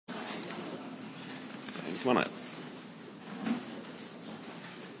Come on up.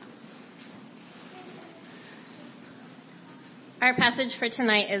 Our passage for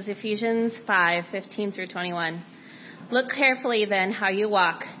tonight is Ephesians 5:15 through 21. Look carefully then how you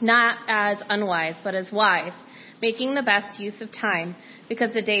walk, not as unwise, but as wise, making the best use of time,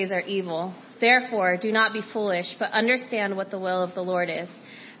 because the days are evil. Therefore, do not be foolish, but understand what the will of the Lord is.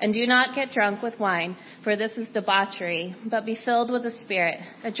 And do not get drunk with wine, for this is debauchery, but be filled with the Spirit,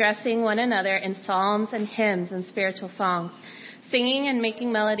 addressing one another in psalms and hymns and spiritual songs, singing and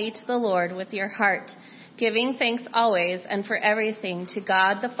making melody to the Lord with your heart, giving thanks always and for everything to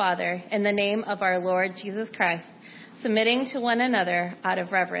God the Father in the name of our Lord Jesus Christ, submitting to one another out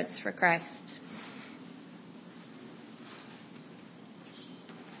of reverence for Christ.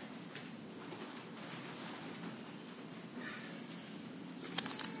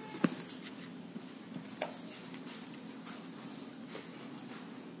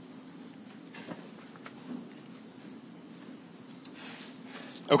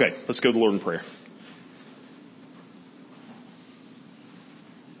 Okay, let's go to the Lord in prayer.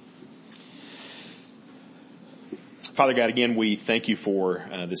 Father God, again, we thank you for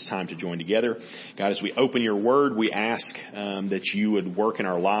this time to join together. God, as we open your word, we ask that you would work in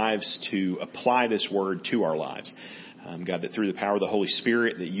our lives to apply this word to our lives. God, that through the power of the Holy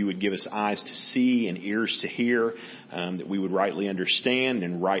Spirit, that you would give us eyes to see and ears to hear, that we would rightly understand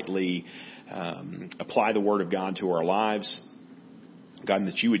and rightly apply the word of God to our lives. God, and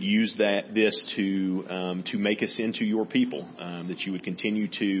that you would use this to make us into your people, that you would continue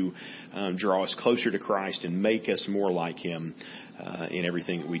to draw us closer to Christ and make us more like him in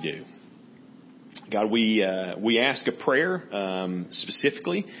everything that we do. God, we ask a prayer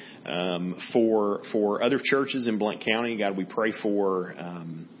specifically for other churches in Blount County. God, we pray for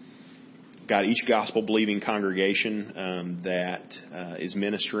God, each gospel-believing congregation that is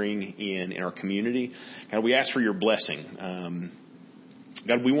ministering in our community. God, we ask for your blessing.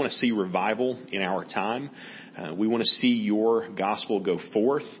 God, we want to see revival in our time. We want to see your gospel go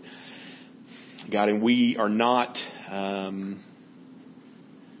forth. God, and we are not,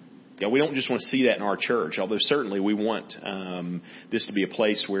 we don't just want to see that in our church, although certainly we want this to be a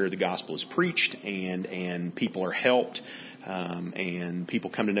place where the gospel is preached and people are helped and people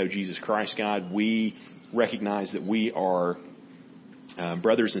come to know Jesus Christ. God, we recognize that we are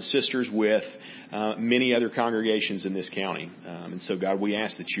brothers and sisters with many other congregations in this county. And so, God, we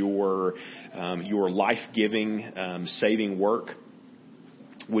ask that your life-giving, saving work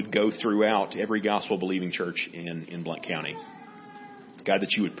would go throughout every gospel-believing church in Blount County. God,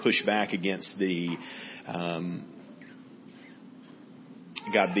 that you would push back against the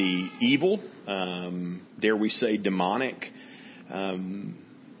evil, dare we say demonic,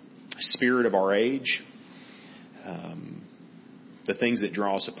 spirit of our age, the things that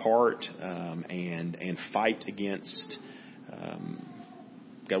draw us apart, and fight against,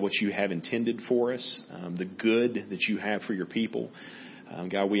 God, what you have intended for us, the good that you have for your people.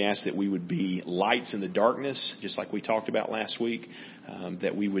 God, we ask that we would be lights in the darkness, just like we talked about last week,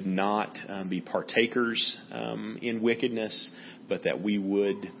 that we would not be partakers in wickedness, but that we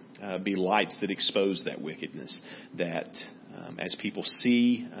would be lights that expose that wickedness, that as people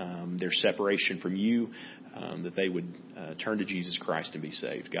see their separation from you, that they would turn to Jesus Christ and be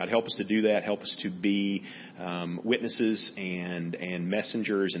saved. God, help us to do that. Help us to be witnesses and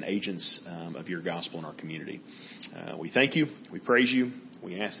messengers and agents of your gospel in our community. We thank you. We praise you.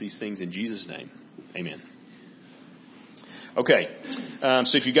 We ask these things in Jesus' name. Amen. Okay,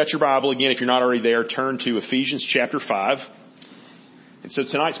 so if you've got your Bible, again, if you're not already there, turn to Ephesians chapter 5. And so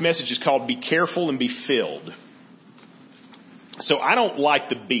tonight's message is called Be Careful and Be Filled. So I don't like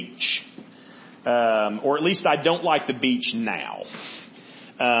the beach. Or at least I don't like the beach now.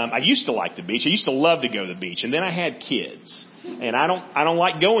 I used to like the beach. I used to love to go to the beach. And then I had kids. And I don't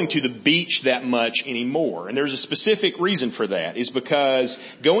like going to the beach that much anymore. And there's a specific reason for that, is because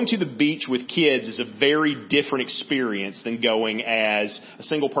going to the beach with kids is a very different experience than going as a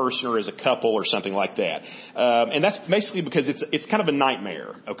single person or as a couple or something like that. And that's basically because it's kind of a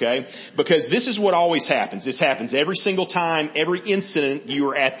nightmare, okay? Because this is what always happens. This happens every single time, every incident you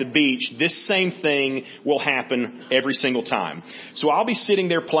are at the beach. This same thing will happen every single time. So I'll be sitting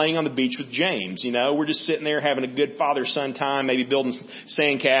there playing on the beach with James. You know, we're just sitting there having a good father-son time. Maybe building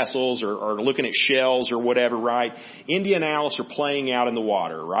sandcastles or looking at shells or whatever, right? India and Alice are playing out in the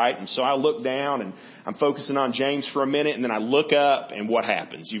water, right? And so I look down and I'm focusing on James for a minute, and then I look up, and what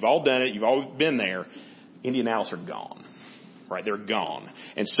happens? You've all done it. You've all been there. India and Alice are gone, right? They're gone.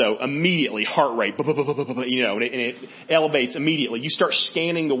 And so immediately heart rate, you know, and it elevates immediately. You start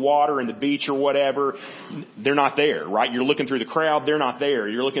scanning the water and the beach or whatever. They're not there, right? You're looking through the crowd. They're not there.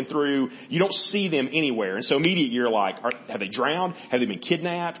 You're looking through, you don't see them anywhere. And so immediately you're like, have they drowned? Have they been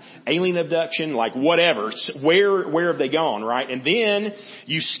kidnapped? Alien abduction? Like whatever. Where have they gone, right? And then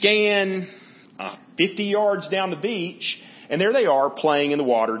you scan 50 yards down the beach, and there they are playing in the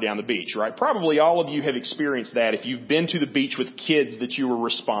water down the beach, right? Probably all of you have experienced that if you've been to the beach with kids that you were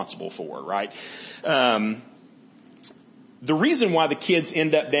responsible for, right? The reason why the kids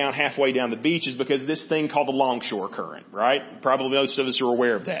end up down halfway down the beach is because of this thing called the longshore current, right? Probably most of us are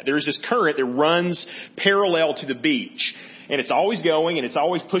aware of that. There's this current that runs parallel to the beach. And it's always going and it's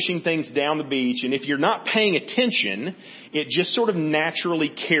always pushing things down the beach. And if you're not paying attention, it just sort of naturally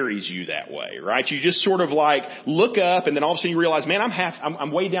carries you that way, right? You just sort of like look up and then all of a sudden you realize, man,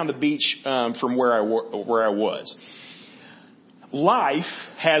 I'm way down the beach, from where I was. Life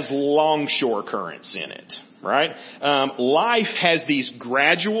has longshore currents in it, right? Life has these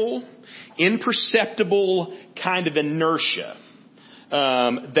gradual, imperceptible kind of inertia,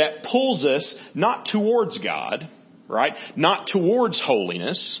 that pulls us not towards God, right? Not towards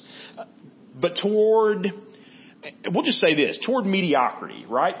holiness, but toward, we'll just say this, toward mediocrity,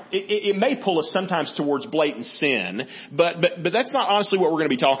 right? It may pull us sometimes towards blatant sin, but that's not honestly what we're going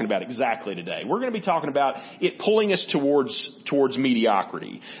to be talking about exactly today. We're going to be talking about it pulling us towards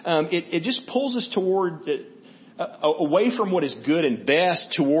mediocrity. It just pulls us toward, away from what is good and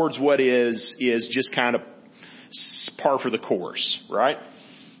best towards what is just kind of par for the course, right?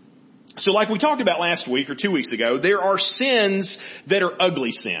 So like we talked about last week or 2 weeks ago, there are sins that are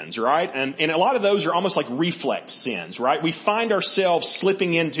ugly sins, right? And a lot of those are almost like reflex sins, right? We find ourselves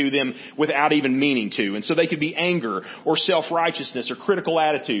slipping into them without even meaning to. And so they could be anger or self-righteousness or critical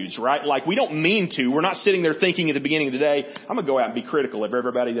attitudes, right? Like we don't mean to. We're not sitting there thinking at the beginning of the day, I'm going to go out and be critical of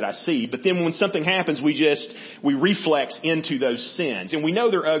everybody that I see. But then when something happens, we reflex into those sins. And we know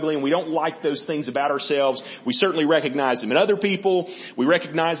they're ugly and we don't like those things about ourselves. We certainly recognize them in other people. We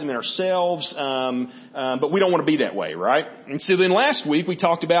recognize them in ourselves. But we don't want to be that way, right? And so then last week we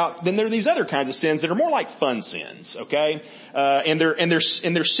talked about, then there are these other kinds of sins that are more like fun sins, okay? And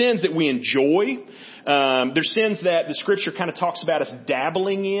they're sins that we enjoy. They're sins that the scripture kind of talks about us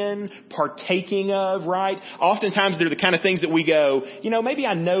dabbling in, partaking of, right? Oftentimes they're the kind of things that we go, maybe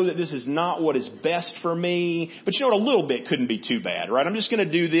I know that this is not what is best for me, but a little bit couldn't be too bad, right? I'm just going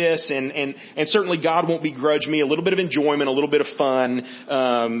to do this and certainly God won't begrudge me a little bit of enjoyment, a little bit of fun,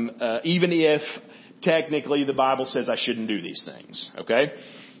 even if technically the Bible says I shouldn't do these things, okay?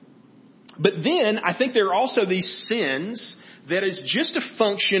 But then I think there are also these sins that is just a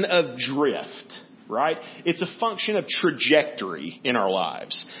function of drift, right? It's a function of trajectory in our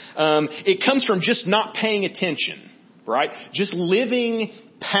lives. It comes from just not paying attention, right? Just living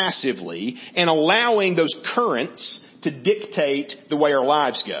passively and allowing those currents to dictate the way our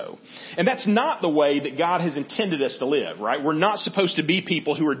lives go. And that's not the way that God has intended us to live, right? We're not supposed to be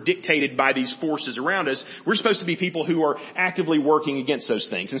people who are dictated by these forces around us. We're supposed to be people who are actively working against those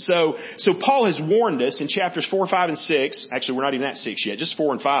things. And so Paul has warned us in chapters 4, 5, and 6. Actually, we're not even at 6 yet, just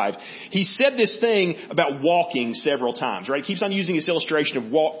 4 and 5. He said this thing about walking several times, right? He keeps on using this illustration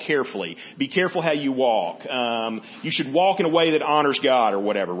of walk carefully. Be careful how you walk. You should walk in a way that honors God or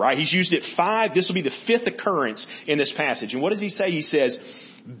whatever, right? He's used it 5. This will be the 5th occurrence in this passage. And what does he say? He says,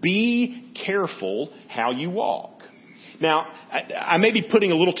 be careful how you walk. Now, I may be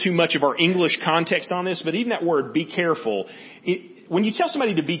putting a little too much of our English context on this, but even that word, be careful, when you tell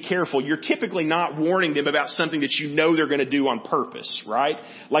somebody to be careful, you're typically not warning them about something that they're going to do on purpose, right?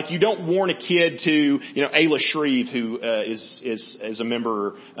 Like you don't warn a kid to, Ayla Shreve, who is a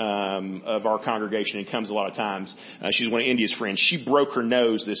member of our congregation and comes a lot of times. She's one of India's friends. She broke her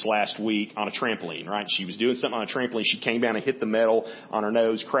nose this last week on a trampoline, right? She was doing something on a trampoline. She came down and hit the metal on her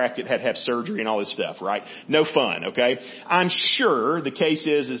nose, cracked it, had to have surgery and all this stuff, right? No fun, okay? I'm sure the case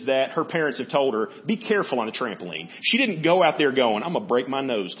is that her parents have told her, be careful on a trampoline. She didn't go out there going, I'm going to break my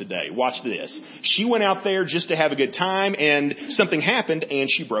nose today. Watch this. She went out there just to have a good time and something happened and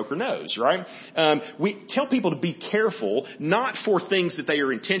she broke her nose, right? We tell people to be careful, not for things that they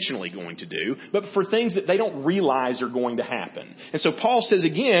are intentionally going to do, but for things that they don't realize are going to happen. And so Paul says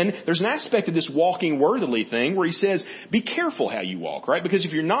again, there's an aspect of this walking worthily thing where he says, be careful how you walk, right? Because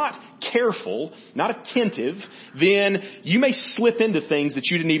if you're not careful, not attentive, then you may slip into things that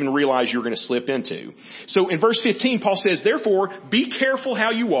you didn't even realize you were going to slip into. So in verse 15, Paul says, therefore, be careful how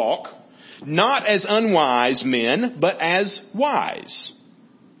you walk, not as unwise men, but as wise.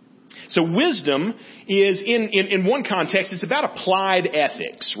 So wisdom is, in one context, it's about applied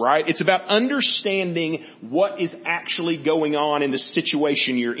ethics, right? It's about understanding what is actually going on in the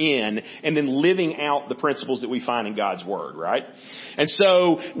situation you're in and then living out the principles that we find in God's Word, right? And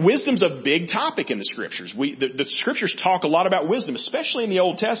so wisdom's a big topic in the Scriptures. The Scriptures talk a lot about wisdom, especially in the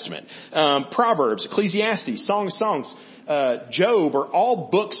Old Testament. Proverbs, Ecclesiastes, Song of Songs, Job are all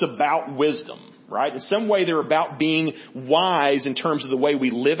books about wisdom. Right? In some way, they're about being wise in terms of the way we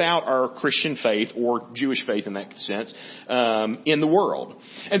live out our Christian faith or Jewish faith in that sense in the world.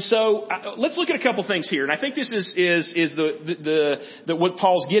 And so, let's look at a couple things here. And I think this is the what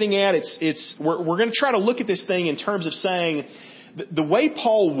Paul's getting at. We're going to try to look at this thing in terms of saying the way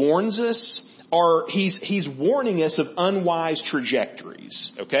Paul warns us. He's warning us of unwise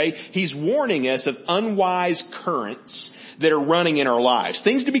trajectories. Okay, he's warning us of unwise currents that are running in our lives.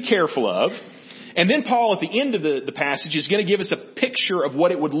 Things to be careful of. And then Paul, at the end of the passage, is going to give us a picture of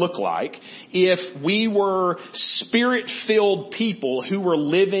what it would look like if we were Spirit-filled people who were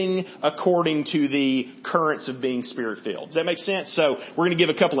living according to the currents of being Spirit-filled. Does that make sense? So we're going to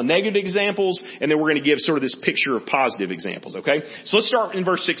give a couple of negative examples, and then we're going to give sort of this picture of positive examples, okay? So let's start in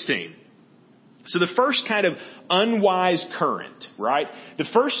verse 16. So the first kind of unwise current, right? The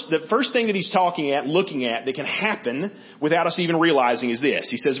first thing that he's looking at that can happen without us even realizing is this.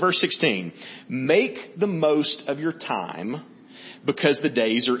 He says, verse 16, make the most of your time because the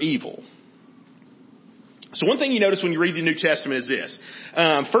days are evil. So one thing you notice when you read the New Testament is this.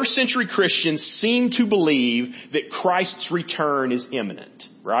 First century Christians seem to believe that Christ's return is imminent,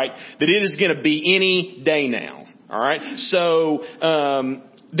 right? That it is going to be any day now, all right? So,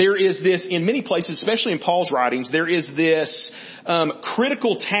 there is this, in many places, especially in Paul's writings, there is this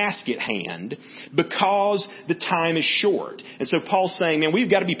critical task at hand because the time is short. And so Paul's saying, man, we've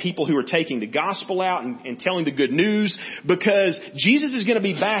got to be people who are taking the gospel out and telling the good news because Jesus is going to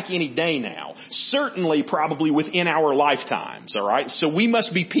be back any day now. Certainly, probably within our lifetimes, all right? So we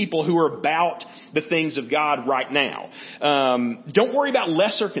must be people who are about the things of God right now. Don't worry about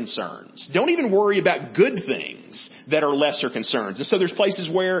lesser concerns. Don't even worry about good things that are lesser concerns. And so there's places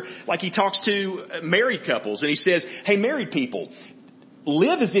where, like he talks to married couples and he says, hey, married people,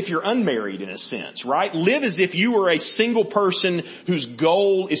 live as if you're unmarried in a sense, right? Live as if you are a single person whose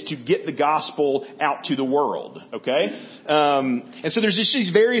goal is to get the gospel out to the world, okay? And so there's just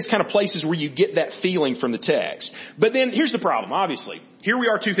these various kind of places where you get that feeling from the text. But then here's the problem, obviously. Here we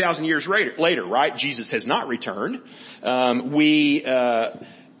are 2,000 years later, right? Jesus has not returned.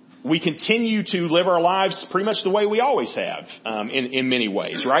 We continue to live our lives pretty much the way we always have, in many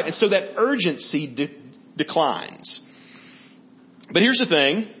ways, right? And so that urgency declines. But here's the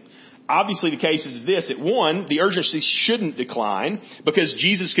thing. Obviously the case is this. At one, the urgency shouldn't decline because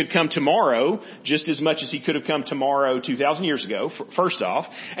Jesus could come tomorrow just as much as he could have come tomorrow 2,000 years ago, first off.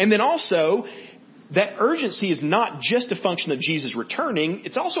 And then also, that urgency is not just a function of Jesus returning.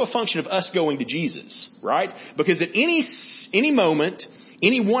 It's also a function of us going to Jesus, right? Because at any moment,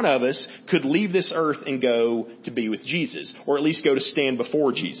 any one of us could leave this earth and go to be with Jesus, or at least go to stand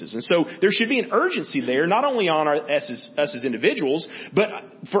before Jesus. And so there should be an urgency there, not only on us as individuals, but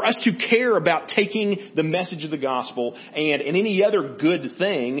for us to care about taking the message of the gospel and any other good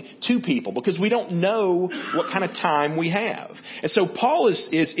thing to people, because we don't know what kind of time we have. And so Paul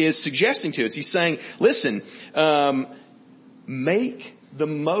is suggesting to us, he's saying, listen, make the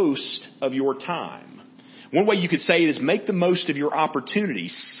most of your time. One way you could say it is make the most of your opportunity.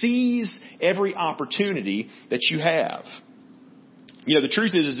 Seize every opportunity that you have. You know, the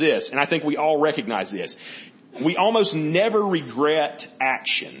truth is this, and I think we all recognize this. We almost never regret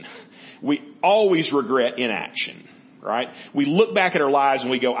action. We always regret inaction, right? We look back at our lives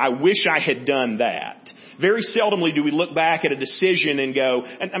and we go, I wish I had done that. Very seldomly do we look back at a decision and go,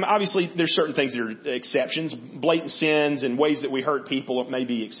 and obviously there's certain things that are exceptions, blatant sins and ways that we hurt people may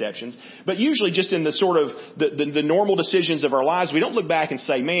be exceptions. But usually just in the sort of the normal decisions of our lives, we don't look back and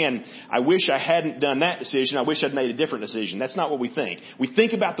say, man, I wish I hadn't done that decision. I wish I'd made a different decision. That's not what we think. We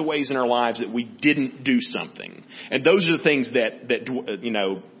think about the ways in our lives that we didn't do something. And those are the things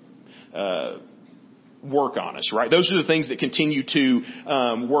that work on us, right? Those are the things that continue to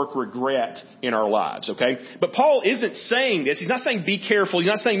work regret in our lives, okay? But Paul isn't saying this. He's not saying be careful. He's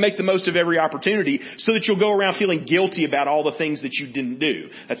not saying make the most of every opportunity so that you'll go around feeling guilty about all the things that you didn't do.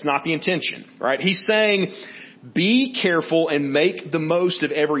 That's not the intention, right? He's saying be careful and make the most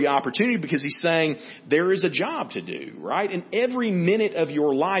of every opportunity because he's saying there is a job to do, right? And every minute of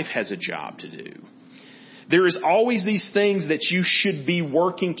your life has a job to do. There is always these things that you should be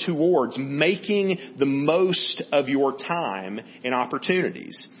working towards, making the most of your time and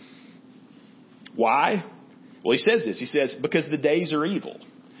opportunities. Why? Well, he says this. He says, because the days are evil.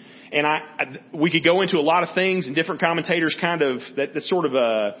 And we could go into a lot of things, and different commentators that's sort of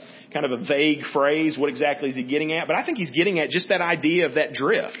a vague phrase. What exactly is he getting at? But I think he's getting at just that idea of that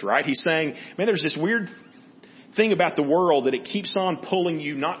drift, right? He's saying, man, there's this weird thing about the world that it keeps on pulling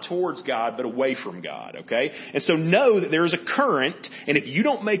you not towards God, but away from God, okay? And so know that there is a current, and if you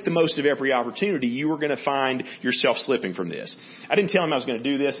don't make the most of every opportunity, you are going to find yourself slipping from this. I didn't tell him I was going to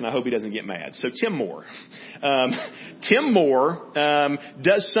do this, and I hope he doesn't get mad. So Tim Moore. Tim Moore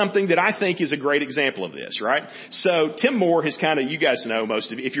does something that I think is a great example of this, right? So Tim Moore has you guys know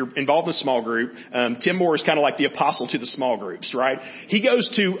most of you, if you're involved in a small group, Tim Moore is kind of like the apostle to the small groups, right? He goes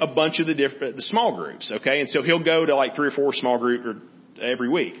to a bunch of the small groups, okay? And so he'll go to like 3 or 4 small groups every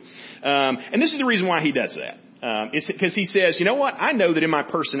week. And this is the reason why he does that. It's because he says, you know what? I know that in my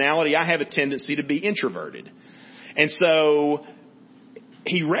personality, I have a tendency to be introverted. And so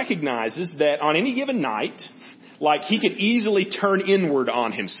he recognizes that on any given night, like he could easily turn inward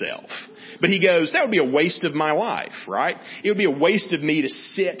on himself. But he goes, that would be a waste of my life, right? It would be a waste of me to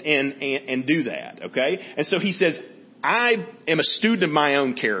sit and do that, okay? And so he says, I am a student of my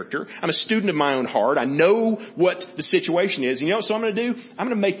own character. I'm a student of my own heart. I know what the situation is. You know what I'm going to do? I'm going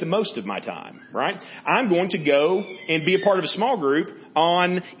to make the most of my time, right? I'm going to go and be a part of a small group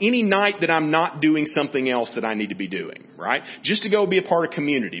on any night that I'm not doing something else that I need to be doing, right? Just to go be a part of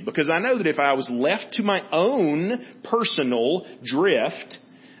community. Because I know that if I was left to my own personal drift,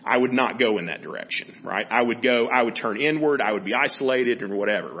 I would not go in that direction, right? I would turn inward, I would be isolated or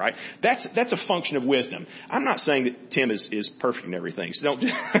whatever, right? That's a function of wisdom. I'm not saying that Tim is perfect in everything, so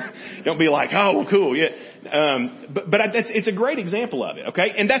don't be like, oh, well, cool, yeah. It's a great example of it,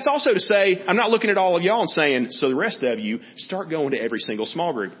 okay? And that's also to say, I'm not looking at all of y'all and saying, so the rest of you, start going to every single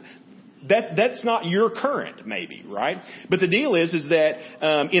small group. That's not your current, maybe, right? But the deal is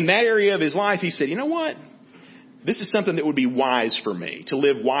that in that area of his life, he said, you know what? This is something that would be wise for me, to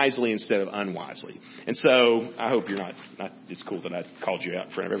live wisely instead of unwisely. And so I hope you're not it's cool that I called you out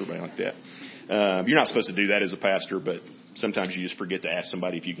in front of everybody like that. You're not supposed to do that as a pastor, but sometimes you just forget to ask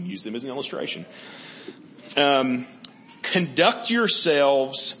somebody if you can use them as an illustration. Conduct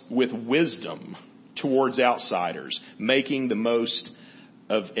yourselves with wisdom towards outsiders, making the most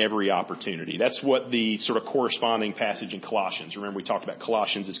of every opportunity. That's what the sort of corresponding passage in Colossians. Remember, we talked about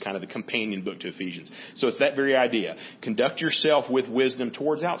Colossians as kind of the companion book to Ephesians. So it's that very idea. Conduct yourself with wisdom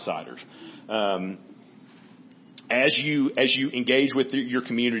towards outsiders. As you engage with your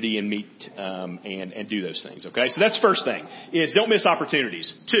community and meet and do those things. Okay, so that's the first thing, is don't miss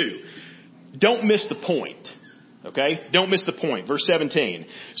opportunities. 2, don't miss the point. Okay, don't miss the point. Verse 17.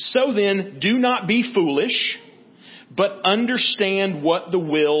 So then, do not be foolish, but understand what the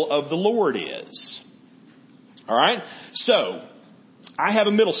will of the Lord is. All right? So, I have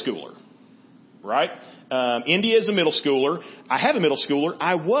a middle schooler, right? India is a middle schooler. I have a middle schooler.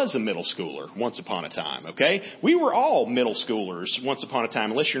 I was a middle schooler once upon a time, okay? We were all middle schoolers once upon a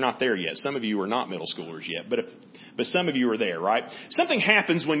time, unless you're not there yet. Some of you are not middle schoolers yet, but some of you are there, right? Something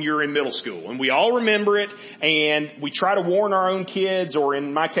happens when you're in middle school, and we all remember it, and we try to warn our own kids, or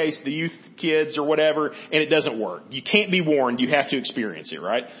in my case, the youth kids or whatever, and it doesn't work. You can't be warned. You have to experience it,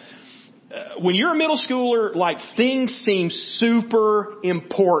 right? When you're a middle schooler, like, things seem super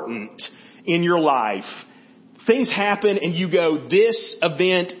important in your life. Things happen and you go, this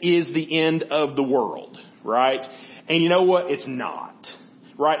event is the end of the world, right? And you know what? It's not.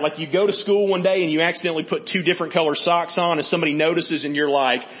 Right? Like, you go to school one day and you accidentally put 2 different color socks on and somebody notices and you're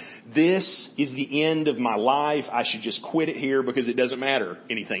like, this is the end of my life. I should just quit it here because it doesn't matter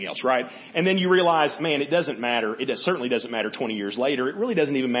anything else, right? And then you realize, man, it doesn't matter. It certainly doesn't matter 20 years later. It really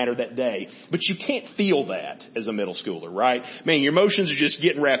doesn't even matter that day. But you can't feel that as a middle schooler, right? Man, your emotions are just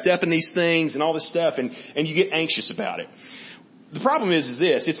getting wrapped up in these things and all this stuff, and you get anxious about it. The problem is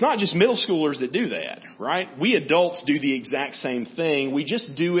this, it's not just middle schoolers that do that, right? We adults do the exact same thing. We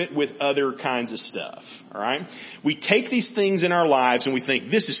just do it with other kinds of stuff, all right? We take these things in our lives and we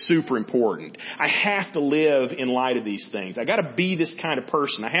think, this is super important. I have to live in light of these things. I got to be this kind of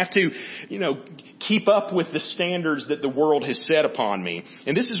person. I have to, keep up with the standards that the world has set upon me.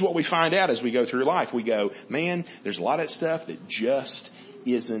 And this is what we find out as we go through life. We go, man, there's a lot of stuff that just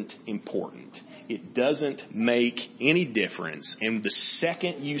isn't important. It doesn't make any difference. And the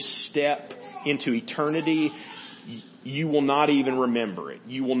second you step into eternity, you will not even remember it.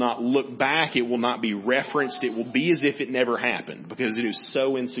 You will not look back. It will not be referenced. It will be as if it never happened because it is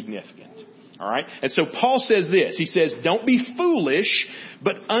so insignificant. All right? And so Paul says this. He says, don't be foolish,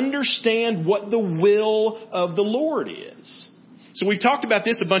 but understand what the will of the Lord is. So we've talked about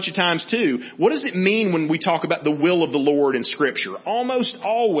this a bunch of times too. What does it mean when we talk about the will of the Lord in Scripture? Almost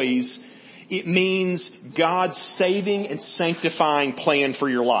always, It means God's saving and sanctifying plan for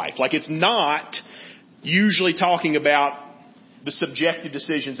your life. Like, it's not usually talking about the subjective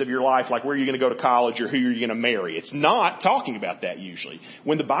decisions of your life, like where you're going to go to college or who you're going to marry. It's not talking about that usually.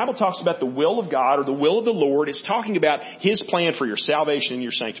 When the Bible talks about the will of God or the will of the Lord, it's talking about His plan for your salvation and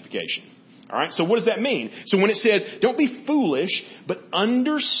your sanctification. All right, so what does that mean? So when it says, don't be foolish, but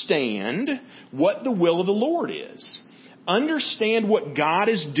understand what the will of the Lord is. Understand what God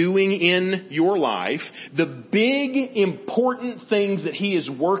is doing in your life, the big, important things that He is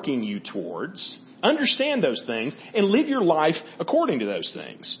working you towards. Understand those things and live your life according to those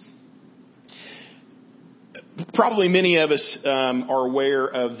things. Probably many of us are aware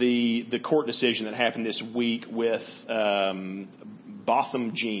of the court decision that happened this week with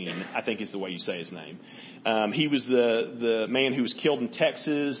Botham Jean, I think is the way you say his name. He was the man who was killed in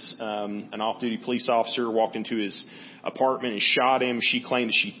Texas. An off-duty police officer walked into his apartment and shot him. She claimed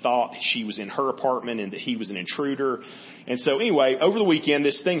that she thought she was in her apartment and that he was an intruder. And so anyway, over the weekend,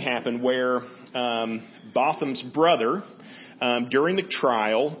 this thing happened where Botham's brother, during the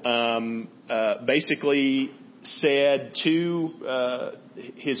trial, basically said to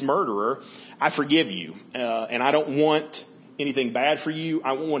his murderer, I forgive you, and I don't want anything bad for you.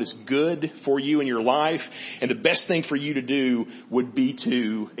 I want what is good for you in your life. And the best thing for you to do would be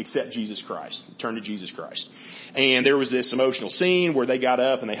to accept Jesus Christ, turn to Jesus Christ. And there was this emotional scene where they got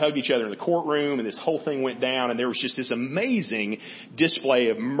up and they hugged each other in the courtroom, and this whole thing went down, and there was just this amazing display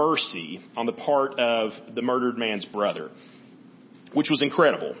of mercy on the part of the murdered man's brother, which was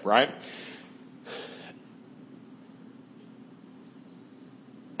incredible, right?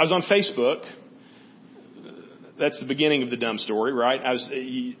 I was on Facebook. That's the beginning of the dumb story, right? I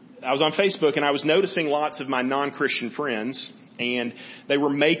was on Facebook, and I was noticing lots of my non-Christian friends, and they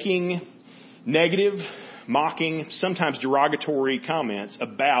were making negative, mocking, sometimes derogatory comments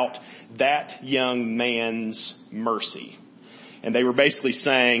about that young man's mercy. And they were basically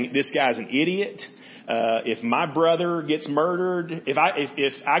saying, this guy's an idiot. If my brother gets murdered, if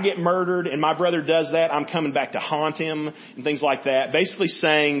I get murdered and my brother does that, I'm coming back to haunt him and things like that. Basically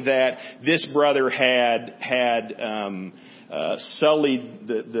saying that this brother had sullied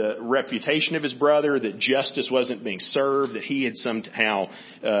the reputation of his brother, that justice wasn't being served, that he had somehow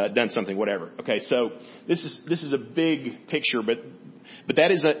done something, whatever. Okay, so this is a big picture, but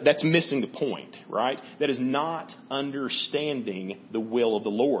that's missing the point, right? That is not understanding the will of the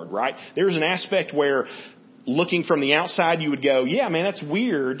Lord, right? There's an aspect where looking from the outside, you would go, yeah, man, that's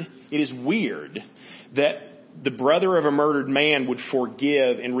weird. It is weird that the brother of a murdered man would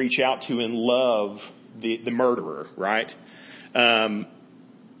forgive and reach out to and love the murderer, right?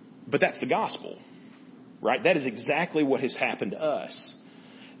 But that's the gospel, right? That is exactly what has happened to us.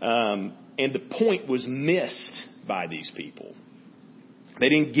 And the point was missed by these people. They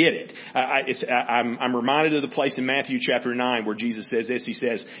didn't get it. I'm reminded of the place in Matthew chapter 9 where Jesus says this. He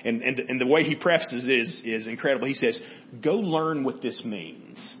says, and the way he prefaces it is incredible. He says, go learn what this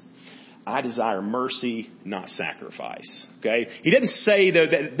means. I desire mercy, not sacrifice. Okay? He doesn't say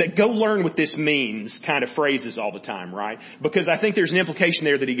that go learn what this means kind of phrases all the time, right? Because I think there's an implication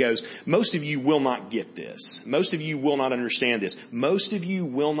there that he goes, most of you will not get this. Most of you will not understand this. Most of you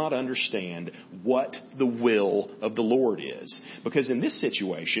will not understand what the will of the Lord is. Because in this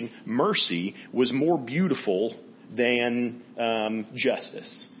situation, mercy was more beautiful than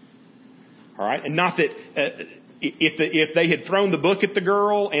justice. All right? And not that... If they had thrown the book at the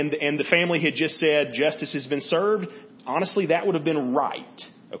girl and the family had just said justice has been served, honestly, that would have been right.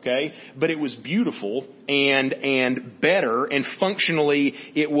 Okay? But it was beautiful and better, and functionally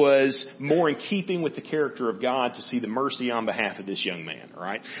it was more in keeping with the character of God to see the mercy on behalf of this young man. All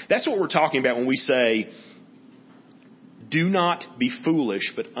right? That's what we're talking about when we say, do not be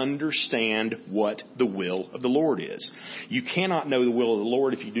foolish, but understand what the will of the Lord is. You cannot know the will of the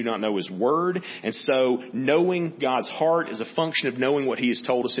Lord if you do not know His Word. And so knowing God's heart is a function of knowing what He has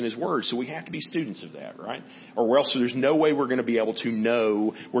told us in His Word. So we have to be students of that, right? Or else there's no way we're going to be able to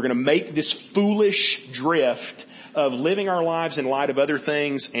know. We're going to make this foolish drift of living our lives in light of other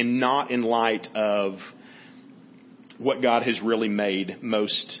things and not in light of what God has really made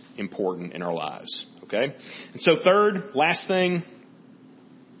most important in our lives. Okay? And so third, last thing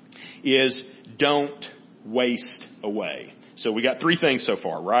is don't waste away. So we got three things so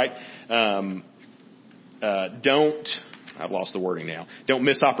far, right? I've lost the wording now. Don't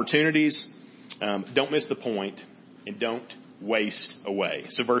miss opportunities. Don't miss the point. And don't waste away.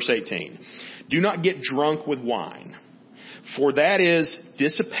 So verse 18. Do not get drunk with wine, for that is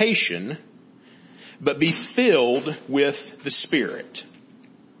dissipation, but be filled with the Spirit.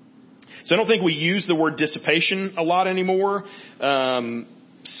 So I don't think we use the word dissipation a lot anymore.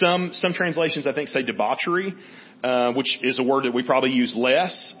 Some translations, I think, say debauchery, which is a word that we probably use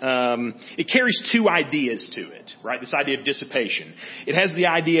less. It carries two ideas to it, right? This idea of dissipation. It has the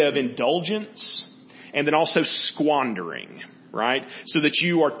idea of indulgence and then also squandering, right? So that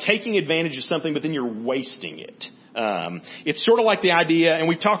you are taking advantage of something, but then you're wasting it. It's sort of like the idea, and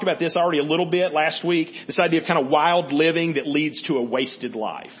we've talked about this already a little bit last week, this idea of kind of wild living that leads to a wasted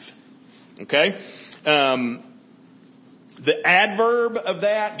life. Okay? The adverb of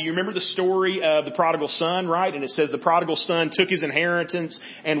that, do you remember the story of the prodigal son, right? And it says the prodigal son took his inheritance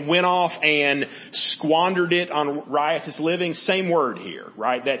and went off and squandered it on riotous living. Same word here,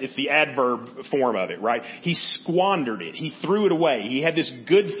 right? That it's the adverb form of it, right? He squandered it. He threw it away. He had this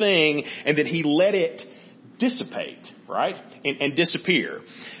good thing and then he let it dissipate, right? And disappear.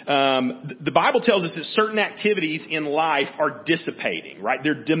 The Bible tells us that certain activities in life are dissipating, right?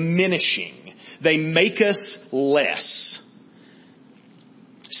 They're diminishing. They make us less.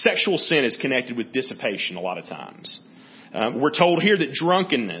 Sexual sin is connected with dissipation a lot of times. We're told here that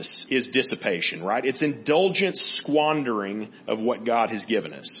drunkenness is dissipation, right? It's indulgent squandering of what God has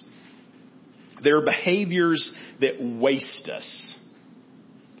given us. There are behaviors that waste us.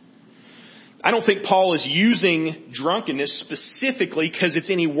 I don't think Paul is using drunkenness specifically because it's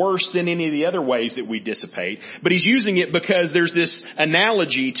any worse than any of the other ways that we dissipate, but he's using it because there's this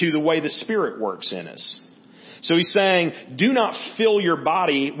analogy to the way the Spirit works in us. So he's saying, do not fill your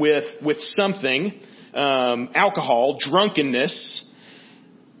body with something, alcohol, drunkenness,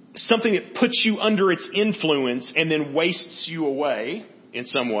 something that puts you under its influence and then wastes you away in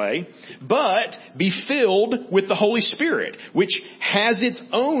some way, but be filled with the Holy Spirit, which has its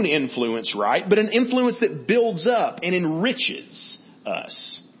own influence, right? But an influence that builds up and enriches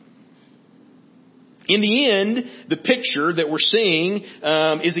us. In the end, the picture that we're seeing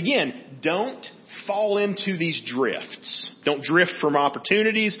is, again, don't fall into these drifts. Don't drift from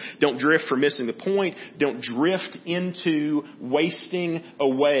opportunities. Don't drift from missing the point. Don't drift into wasting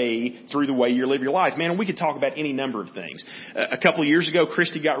away through the way you live your life. Man, we could talk about any number of things. A couple of years ago,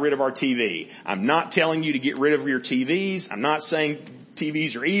 Christy got rid of our TV. I'm not telling you to get rid of your TVs. I'm not saying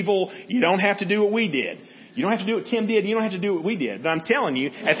TVs are evil. You don't have to do what we did. You don't have to do what Tim did. You don't have to do what we did. But I'm telling you,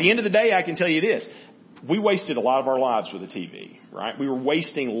 at the end of the day, I can tell you this. We wasted a lot of our lives with a TV, right? We were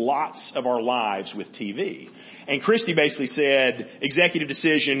wasting lots of our lives with TV. And Christy basically said, executive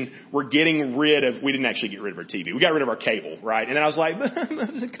decision, we're getting rid of, we didn't actually get rid of our TV. We got rid of our cable, right? And then I was like,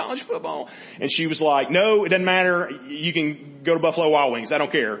 college football. And she was like, no, it doesn't matter. You can go to Buffalo Wild Wings. I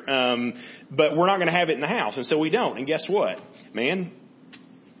don't care. But we're not going to have it in the house. And so we don't. And guess what? Man,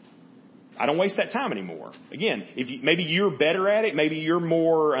 I don't waste that time anymore. Again, maybe you're better at it. Maybe you're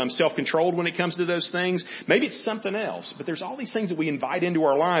more self-controlled when it comes to those things. Maybe it's something else. But there's all these things that we invite into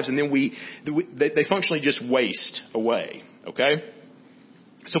our lives, and then they functionally just waste away. Okay?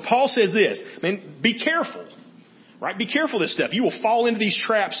 So Paul says this, man, be careful. Right? Be careful of this stuff. You will fall into these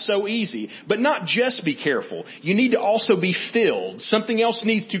traps so easy. But not just be careful. You need to also be filled. Something else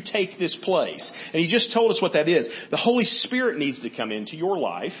needs to take this place. And he just told us what that is. The Holy Spirit needs to come into your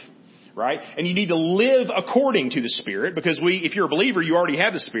life. Right? And you need to live according to the Spirit, because if you're a believer, you already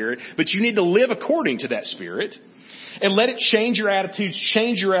have the Spirit, but you need to live according to that Spirit and let it change your attitudes,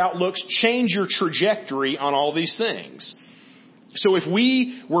 change your outlooks, change your trajectory on all these things. So if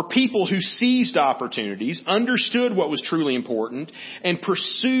we were people who seized opportunities, understood what was truly important, and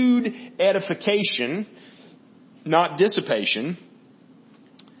pursued edification, not dissipation,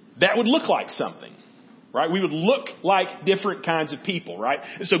 that would look like something. Right? We would look like different kinds of people, right?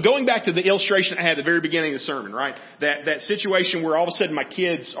 So going back to the illustration I had at the very beginning of the sermon, right? That situation where all of a sudden my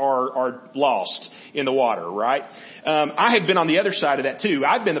kids are lost in the water, right? I had been on the other side of that too.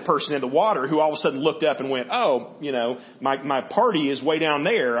 I'd been the person in the water who all of a sudden looked up and went, oh, my party is way down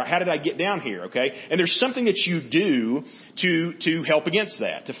there. How did I get down here? Okay. And there's something that you do to help against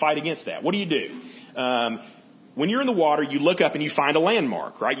that, to fight against that. What do you do? When you're in the water, you look up and you find a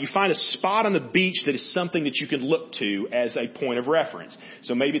landmark, right? You find a spot on the beach that is something that you can look to as a point of reference.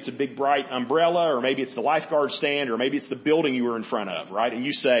 So maybe it's a big bright umbrella, or maybe it's the lifeguard stand, or maybe it's the building you were in front of, right? And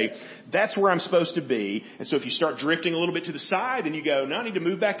you say, that's where I'm supposed to be. And so if you start drifting a little bit to the side, then you go, no, I need to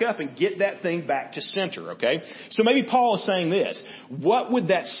move back up and get that thing back to center, okay? So maybe Paul is saying this. What would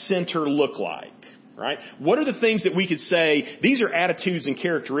that center look like? Right? What are the things that we could say, these are attitudes and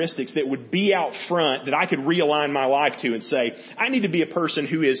characteristics that would be out front that I could realign my life to and say, I need to be a person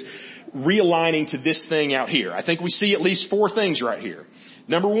who is realigning to this thing out here. I think we see at least 4 things right here.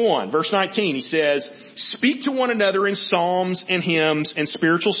 Number 1, verse 19, he says, speak to one another in psalms and hymns and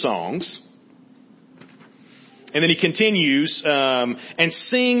spiritual songs. And then he continues, and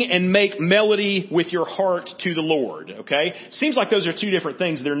sing and make melody with your heart to the Lord. Okay? Seems like those are two different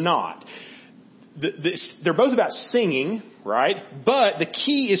things. They're not. They're both about singing, right? But the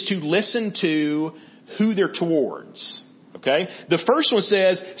key is to listen to who they're towards. Okay? The first one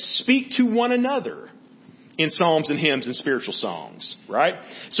says, speak to one another in psalms and hymns and spiritual songs, right?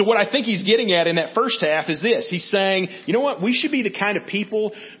 So what I think he's getting at in that first half is this. He's saying, you know what? We should be the kind of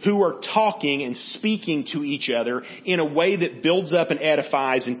people who are talking and speaking to each other in a way that builds up and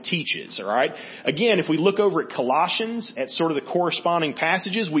edifies and teaches, all right? Again, if we look over at Colossians, at sort of the corresponding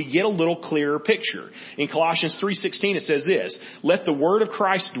passages, we get a little clearer picture. In Colossians 3:16, it says this, let the word of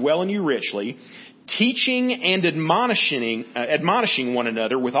Christ dwell in you richly, teaching and admonishing one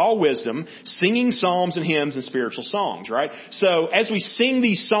another with all wisdom, singing psalms and hymns and spiritual songs, right? So as we sing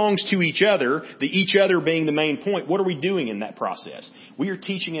these songs to each other, the each other being the main point, what are we doing in that process? We are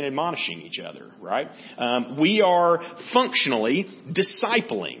teaching and admonishing each other, right? We are functionally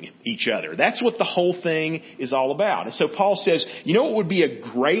discipling each other. That's what the whole thing is all about. And so Paul says, you know what would be a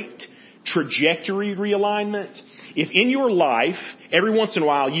great trajectory realignment? If in your life, every once in a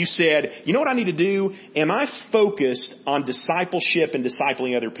while you said, you know what I need to do? Am I focused on discipleship and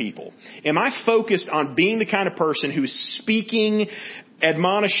discipling other people? Am I focused on being the kind of person who is speaking,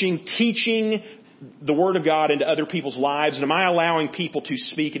 admonishing, teaching the Word of God into other people's lives? And am I allowing people to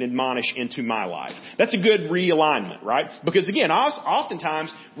speak and admonish into my life? That's a good realignment, right? Because again,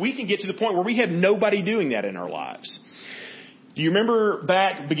 oftentimes we can get to the point where we have nobody doing that in our lives. Do you remember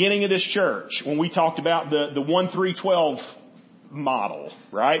back beginning of this church when we talked about the 1-3-12 model,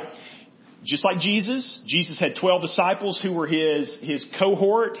 right? Just like Jesus had 12 disciples who were his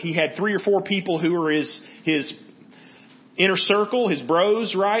cohort. He had 3 or 4 people who were his inner circle, his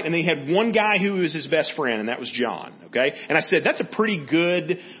bros, right? And then he had one guy who was his best friend, and that was John, okay? And I said, that's a pretty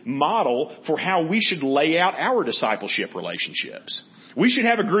good model for how we should lay out our discipleship relationships. We should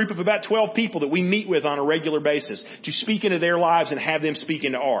have a group of about 12 people that we meet with on a regular basis to speak into their lives and have them speak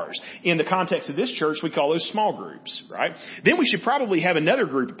into ours. In the context of this church, we call those small groups, right? Then we should probably have another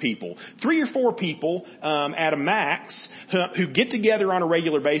group of people, 3 or 4 people at a max, who get together on a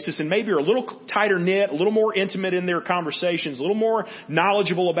regular basis and maybe are a little tighter knit, a little more intimate in their conversations, a little more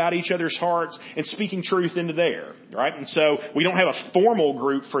knowledgeable about each other's hearts and speaking truth into there, right? And so we don't have a formal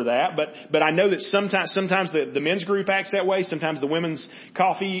group for that, but I know that sometimes the men's group acts that way, sometimes the women's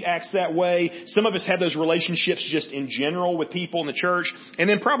coffee acts that way. Some of us have those relationships just in general with people in the church. And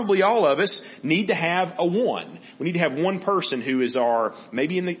then probably all of us need to have a one. We need to have one person who is our,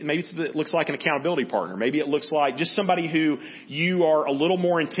 it looks like an accountability partner. Maybe it looks like just somebody who you are a little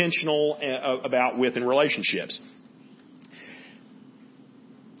more intentional about with in relationships.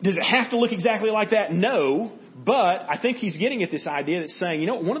 Does it have to look exactly like that? No. But I think he's getting at this idea that's saying, you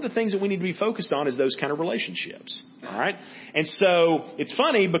know, one of the things that we need to be focused on is those kind of relationships. All right. And so it's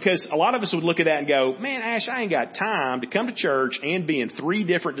funny because a lot of us would look at that and go, man, Ash, I ain't got time to come to church and be in 3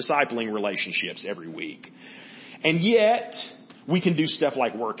 different discipling relationships every week. And yet we can do stuff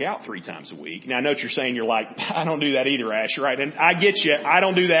like work out 3 times a week. Now, I know what you're saying. You're like, I don't do that either, Ash, right? And I get you. I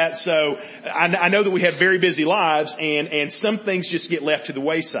don't do that. So I know that we have very busy lives and some things just get left to the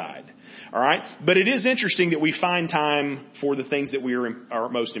wayside. All right. But it is interesting that we find time for the things that are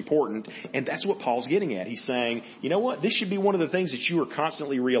most important. And that's what Paul's getting at. He's saying, you know what? This should be one of the things that you are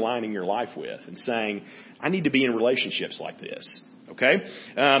constantly realigning your life with and saying, I need to be in relationships like this. Okay.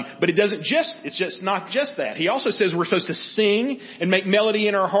 But it's just not just that. He also says we're supposed to sing and make melody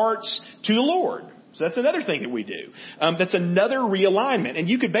in our hearts to the Lord. So that's another thing that we do. That's another realignment. And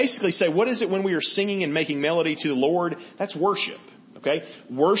you could basically say, what is it when we are singing and making melody to the Lord? That's worship. Okay?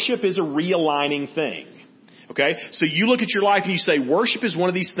 Worship is a realigning thing. Okay? So you look at your life and you say, worship is one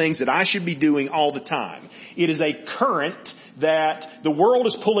of these things that I should be doing all the time. It is a current that the world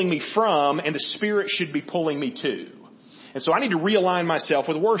is pulling me from and the Spirit should be pulling me to. And so I need to realign myself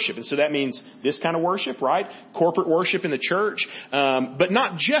with worship. And so that means this kind of worship, right? Corporate worship in the church. But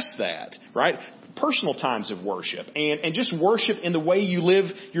not just that, right? Personal times of worship and just worship in the way you live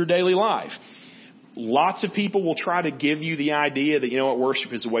your daily life. Lots of people will try to give you the idea that, you know what,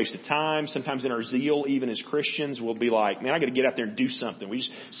 worship is a waste of time. Sometimes in our zeal, even as Christians, we'll be like, man, I got to get out there and do something. We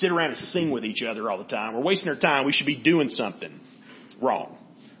just sit around and sing with each other all the time. We're wasting our time. We should be doing something. Wrong.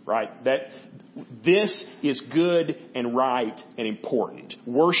 Right? This is good and right and important.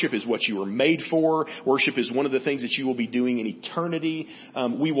 Worship is what you were made for. Worship is one of the things that you will be doing in eternity.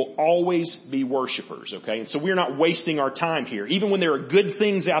 We will always be worshipers, okay? And so we're not wasting our time here. Even when there are good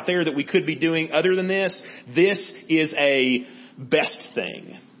things out there that we could be doing other than this is a best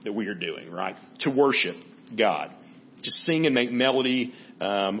thing that we are doing, right? To worship God. To sing and make melody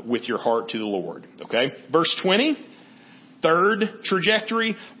with your heart to the Lord. Okay? Verse 20, third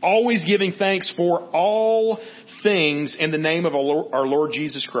trajectory, always giving thanks for all things in the name of our Lord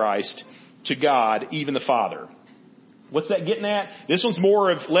Jesus Christ to God, even the Father. What's that getting at? This one's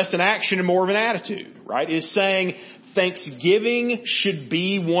more of less an action and more of an attitude, right? It's saying thanksgiving should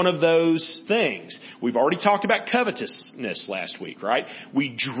be one of those things. We've already talked about covetousness last week, right?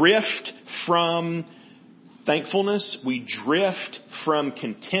 We drift from thankfulness. We drift from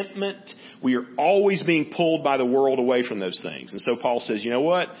contentment. We are always being pulled by the world away from those things. And so Paul says, you know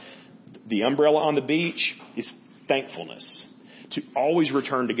what? The umbrella on the beach is thankfulness. To always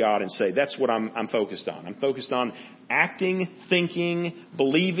return to God and say, that's what I'm focused on. I'm focused on acting, thinking,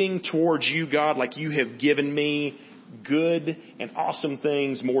 believing towards you, God, like you have given me good and awesome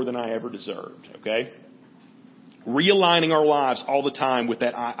things more than I ever deserved. Okay? Realigning our lives all the time with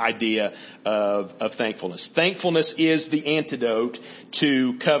that idea of thankfulness. Thankfulness is the antidote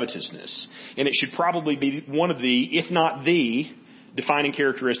to covetousness. And it should probably be one of the, if not the, defining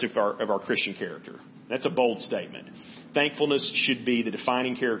characteristic of our Christian character. That's a bold statement. Thankfulness should be the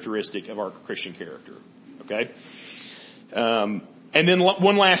defining characteristic of our Christian character. Okay? And then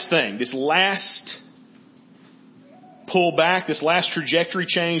one last thing. This last pull back, this last trajectory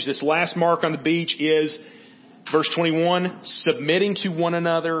change, this last mark on the beach is verse 21, submitting to one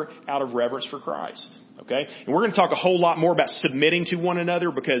another out of reverence for Christ. Okay? And we're going to talk a whole lot more about submitting to one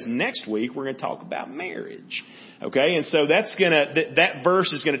another because next week we're going to talk about marriage. Okay? And so that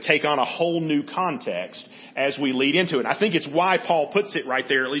verse is going to take on a whole new context as we lead into it. I think it's why Paul puts it right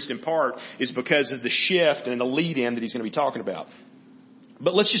there, at least in part, is because of the shift and the lead in that he's going to be talking about.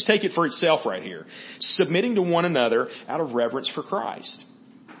 But let's just take it for itself right here. Submitting to one another out of reverence for Christ.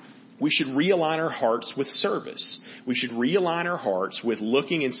 We should realign our hearts with service. We should realign our hearts with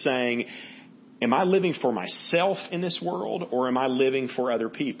looking and saying, am I living for myself in this world, or am I living for other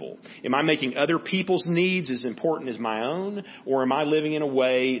people? Am I making other people's needs as important as my own, or am I living in a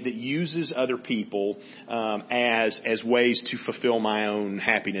way that uses other people as ways to fulfill my own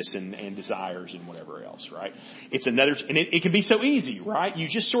happiness and desires and whatever else, right? It's another, and it can be so easy, right? You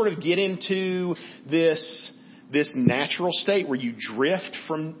just sort of get into this natural state where you drift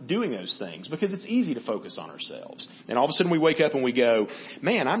from doing those things because it's easy to focus on ourselves. And all of a sudden we wake up and we go,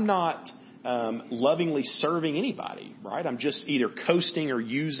 man, I'm not lovingly serving anybody, right? I'm just either coasting or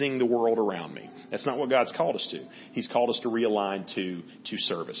using the world around me. That's not what God's called us to. He's called us to realign to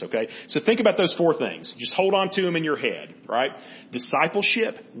service, okay? So think about those four things. Just hold on to them in your head, right?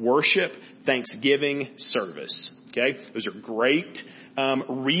 Discipleship, worship, thanksgiving, service, okay? Those are great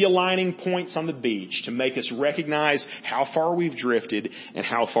realigning points on the beach to make us recognize how far we've drifted and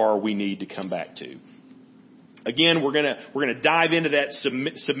how far we need to come back to. Again, we're gonna dive into that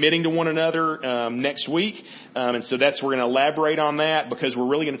submitting to one another next week, and so we're gonna elaborate on that because we're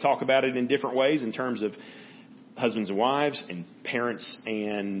really gonna talk about it in different ways in terms of husbands and wives, and parents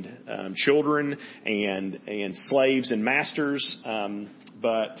and children, and slaves and masters.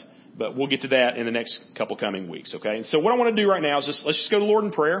 But we'll get to that in the next couple coming weeks. Okay, and so what I want to do right now is let's just go to the Lord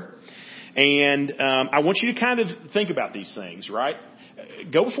in prayer, and I want you to kind of think about these things, right?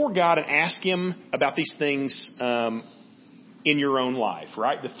 Go before God and ask Him about these things in your own life,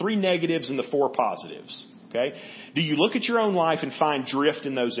 right? The 3 negatives and the 4 positives, okay? Do you look at your own life and find drift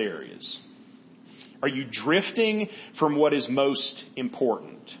in those areas? Are you drifting from what is most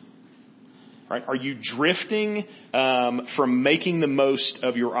important? Right? Are you drifting from making the most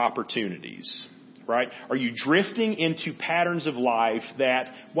of your opportunities? Right? Are you drifting into patterns of life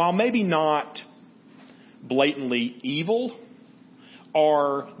that, while maybe not blatantly evil,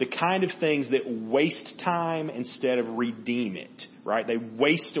 are the kind of things that waste time instead of redeem it, right? They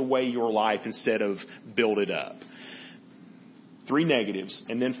waste away your life instead of build it up. 3 negatives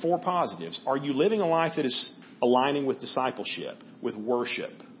and then 4 positives. Are you living a life that is aligning with discipleship, with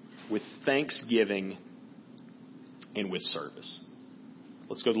worship, with thanksgiving, and with service?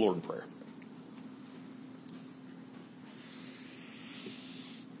 Let's go to the Lord in prayer.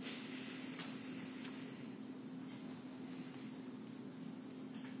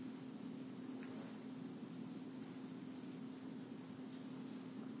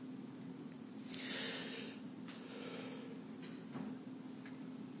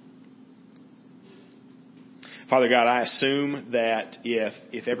 Father God, I assume that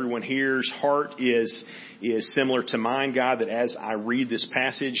if everyone here's heart is similar to mine, God, that as I read this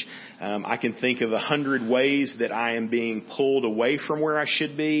passage, I can think of 100 ways that I am being pulled away from where I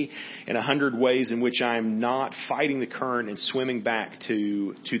should be, and 100 ways in which I am not fighting the current and swimming back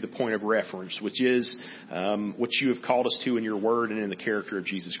to the point of reference, which is what you have called us to in your word and in the character of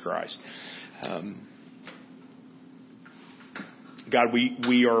Jesus Christ. God,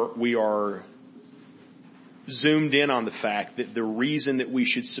 we are zoomed in on the fact that the reason that we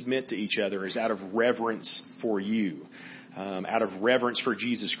should submit to each other is out of reverence for you, out of reverence for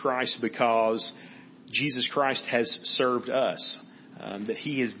Jesus Christ, because Jesus Christ has served us, that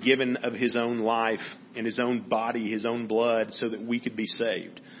He has given of His own life and His own body, His own blood, so that we could be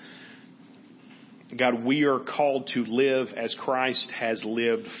saved. God, we are called to live as Christ has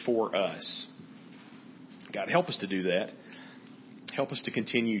lived for us. God, help us to do that. Help us to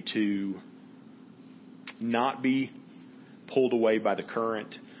continue to not be pulled away by the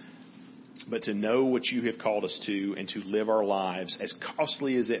current, but to know what you have called us to and to live our lives, as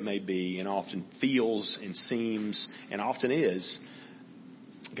costly as it may be and often feels and seems and often is.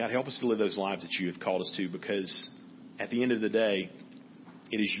 God, help us to live those lives that you have called us to, because at the end of the day,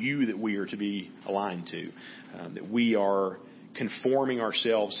 it is you that we are to be aligned to, that we are conforming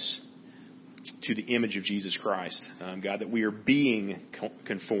ourselves to the image of Jesus Christ. God, that we are being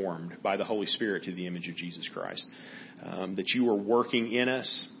conformed by the Holy Spirit to the image of Jesus Christ. That you are working in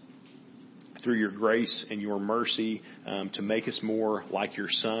us through your grace and your mercy to make us more like your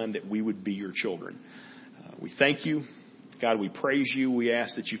Son, that we would be your children. We thank you. God, we praise you. We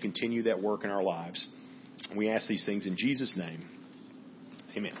ask that you continue that work in our lives. And we ask these things in Jesus' name.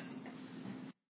 Amen.